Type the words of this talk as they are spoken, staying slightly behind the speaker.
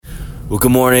Well,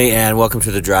 good morning and welcome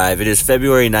to The Drive. It is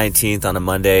February 19th on a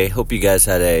Monday. Hope you guys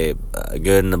had a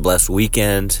good and a blessed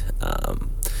weekend.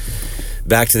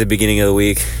 Back to the beginning of the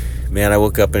week. Man, I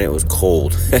woke up and it was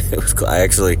cold. I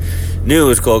actually knew it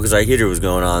was cold because our heater was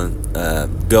going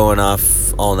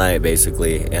off all night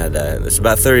basically. And it's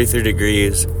about 33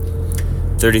 degrees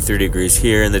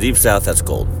here in the deep south. That's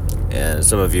cold. And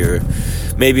some of you are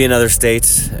maybe in other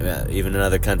states, even in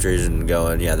other countries, and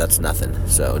going, yeah, that's nothing.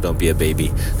 So don't be a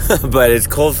baby. But it's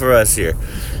cold for us here.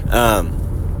 But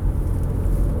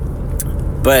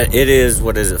it is,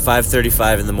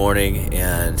 5:35 in the morning,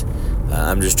 and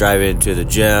I'm just driving to the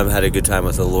gym. Had a good time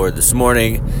with the Lord this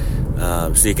morning,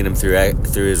 seeking Him through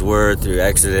His Word, through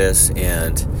Exodus,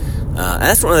 and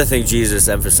that's one of the things Jesus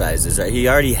emphasizes. Right? He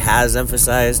already has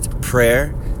emphasized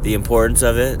prayer, the importance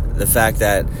of it, the fact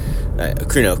that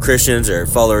Christians or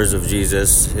followers of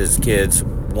Jesus, His kids,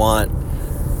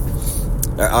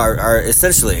 are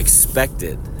essentially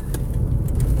expected,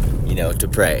 to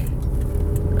pray,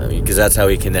 because that's how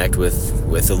we connect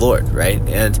with the Lord, right?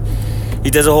 And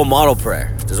He does a whole model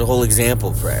prayer, does a whole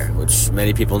example prayer, which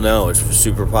many people know is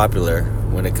super popular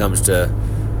when it comes to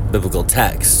biblical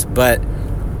texts. But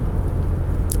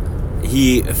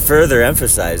He further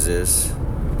emphasizes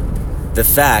the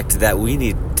fact that we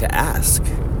need to ask.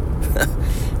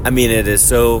 I mean, it is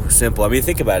so simple. I mean,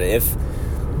 think about it. If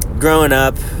growing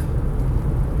up,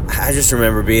 I just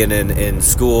remember being in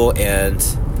school and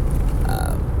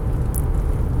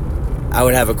I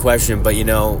would have a question, but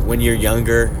when you're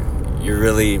younger, you're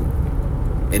really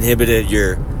inhibited.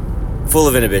 You're full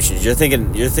of inhibitions. You're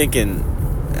thinking,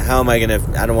 how am I gonna?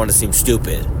 I don't want to seem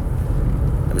stupid.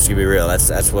 I'm just gonna be real.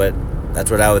 That's what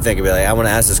I would think. I'd be like, I want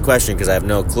to ask this question because I have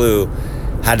no clue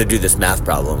how to do this math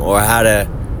problem or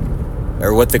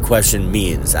what the question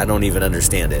means. I don't even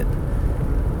understand it.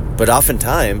 But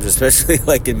oftentimes, especially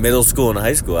like in middle school and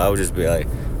high school, I would just be like,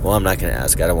 well, I'm not going to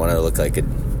ask. I don't want to look like I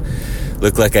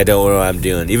don't know what I'm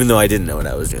doing, even though I didn't know what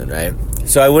I was doing, right?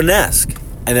 So I wouldn't ask.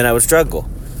 And then I would struggle.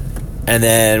 And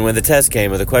then when the test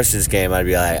came or the questions came, I'd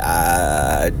be like,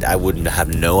 I wouldn't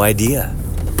have no idea.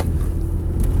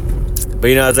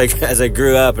 But as I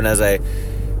grew up and as I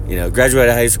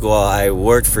graduated high school, I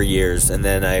worked for years, and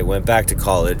then I went back to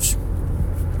college.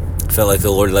 Felt like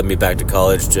the Lord led me back to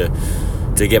college to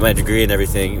get my degree and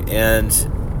everything. And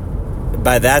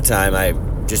by that time, I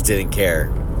just didn't care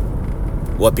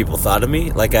what people thought of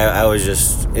me. Like I was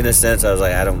just, in a sense, I was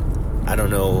like, I don't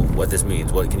know what this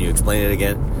means. What, can you explain it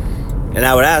again? And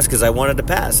I would ask because I wanted to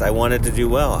pass. I wanted to do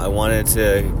well. I wanted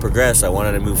to progress. I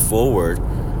wanted to move forward.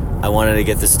 I wanted to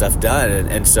get this stuff done.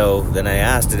 And so then I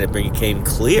asked, and it became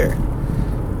clear.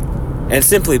 And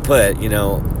simply put,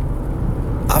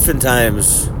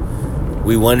 oftentimes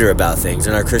we wonder about things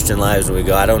in our Christian lives and we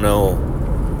go, I don't know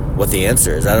what the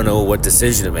answer is. I don't know what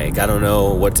decision to make. I don't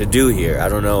know what to do here. I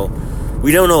don't know.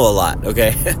 We don't know a lot,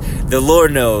 okay? The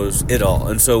Lord knows it all.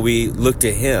 And so we look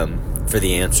to Him for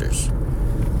the answers.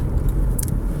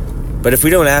 But if we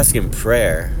don't ask in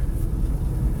prayer,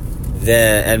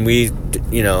 and we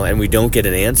don't get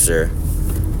an answer,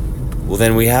 well,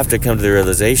 then we have to come to the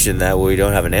realization that we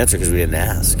don't have an answer because we didn't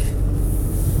ask.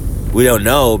 We don't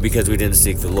know because we didn't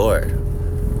seek the Lord.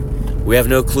 We have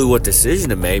no clue what decision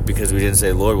to make because we didn't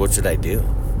say, Lord, what should I do?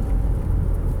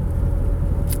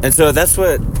 And so that's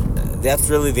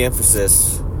really the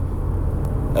emphasis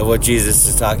of what Jesus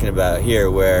is talking about here,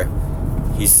 where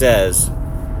He says,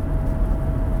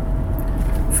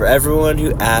 for everyone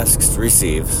who asks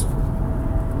receives,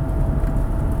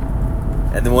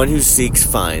 and the one who seeks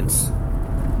finds,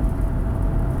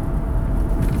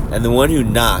 and the one who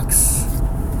knocks,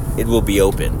 it will be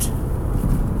opened.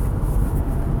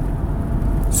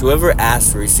 So whoever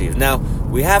asks receives. Now,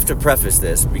 we have to preface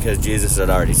this, because Jesus had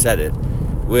already said it,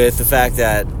 with the fact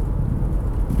that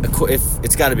if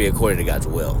it's got to be according to God's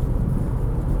will.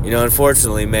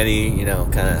 Unfortunately, many,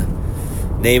 kind of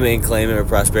name it and claim it, or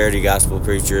prosperity gospel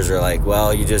preachers are like,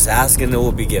 well, you just ask and it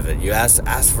will be given. You ask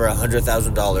for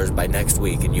 $100,000 by next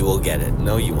week and you will get it.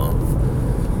 No, you won't.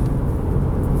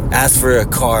 Ask for a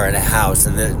car and a house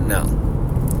and then, no.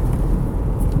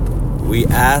 We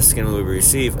ask and we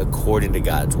receive according to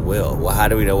God's will. Well, how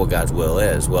do we know what God's will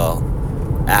is? Well,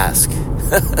 ask.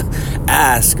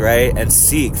 Ask, right? And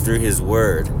seek through His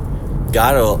Word.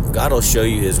 God will show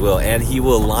you His will, and He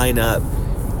will line up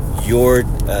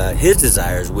His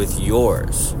desires with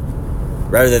yours,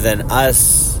 rather than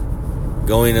us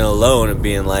going in alone and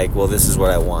being like, well, this is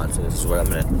what I want, so this is what I'm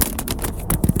gonna.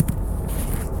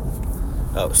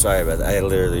 Oh, sorry about that. I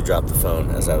literally dropped the phone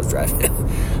as I was driving.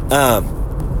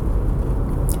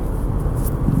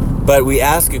 But we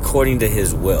ask according to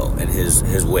his will and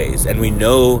his ways. And we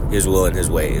know his will and his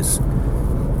ways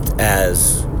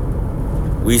as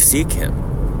we seek him.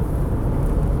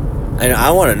 And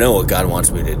I want to know what God wants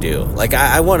me to do. Like,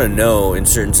 I want to know in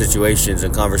certain situations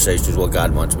and conversations what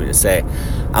God wants me to say.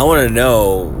 I want to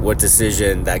know what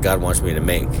decision that God wants me to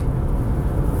make.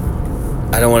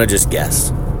 I don't want to just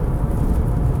guess.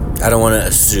 I don't want to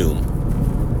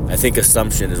assume. I think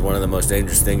assumption is one of the most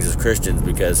dangerous things as Christians,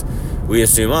 because we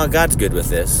assume, oh, God's good with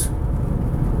this.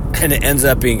 And it ends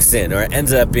up being sin, or it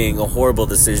ends up being a horrible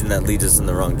decision that leads us in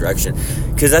the wrong direction.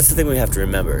 Because that's the thing we have to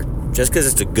remember. Just because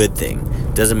it's a good thing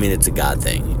doesn't mean it's a God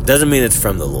thing. It doesn't mean it's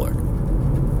from the Lord.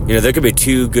 You know, there could be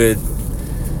two good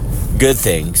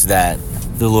things that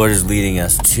the Lord is leading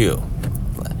us to.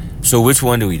 So which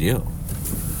one do we do?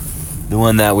 The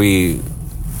one that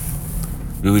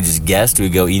do we just guess? Do we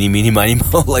go eeny, meeny, miny,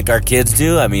 moe like our kids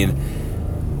do? I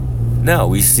mean, no,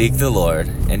 we seek the Lord,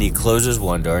 and he closes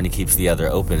one door and he keeps the other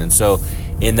open. And so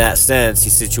in that sense, he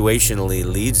situationally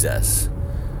leads us.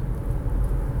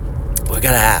 We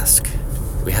gotta ask.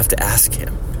 We have to ask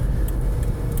him.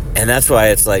 And that's why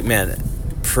it's like, man,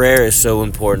 prayer is so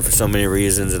important for so many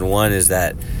reasons. And one is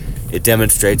that it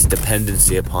demonstrates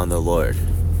dependency upon the Lord.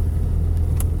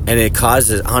 And it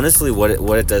causes, honestly, what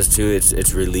it does too,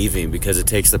 it's relieving, because it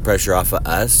takes the pressure off of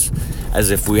us, as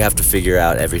if we have to figure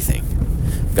out everything.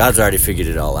 God's already figured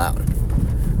it all out.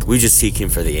 We just seek him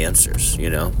for the answers, you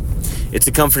know? It's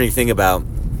a comforting thing about,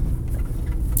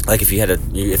 like,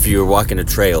 if you were walking a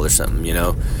trail or something, you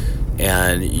know,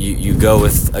 and you go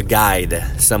with a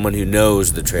guide, someone who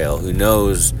knows the trail, who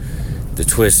knows the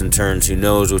twists and turns, who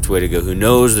knows which way to go, who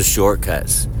knows the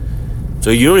shortcuts. So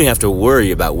you don't even have to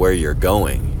worry about where you're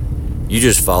going. You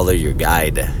just follow your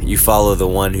guide. You follow the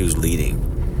one who's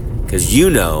leading, because you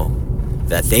know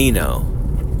that they know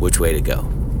which way to go.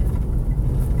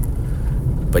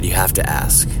 But you have to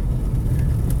ask.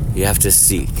 You have to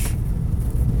seek.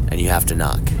 And you have to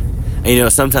knock. And you know,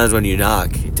 sometimes when you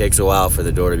knock, it takes a while for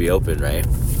the door to be open, right?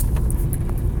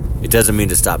 It doesn't mean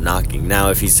to stop knocking. Now,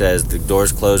 if he says the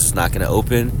door's closed, it's not going to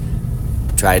open,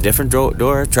 try a different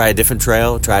door, try a different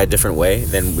trail, try a different way,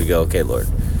 then we go, okay, Lord,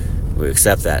 we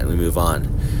accept that and we move on.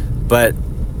 But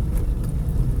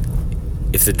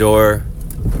if the door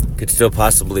could still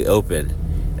possibly open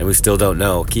and we still don't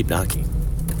know, keep knocking,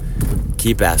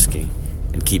 keep asking,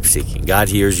 and keep seeking. God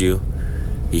hears you.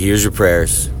 He hears your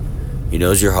prayers. He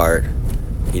knows your heart.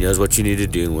 He knows what you need to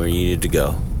do and where you need to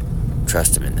go.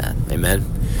 Trust him in that. Amen.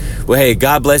 Well, hey,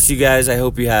 God bless you guys. I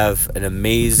hope you have an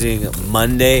amazing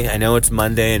Monday. I know it's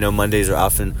Monday. I know Mondays are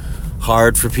often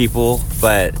hard for people,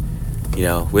 but, you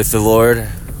know, with the Lord,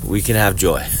 we can have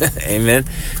joy. Amen.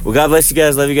 Well, God bless you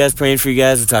guys. Love you guys. Praying for you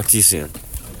guys. We'll talk to you soon.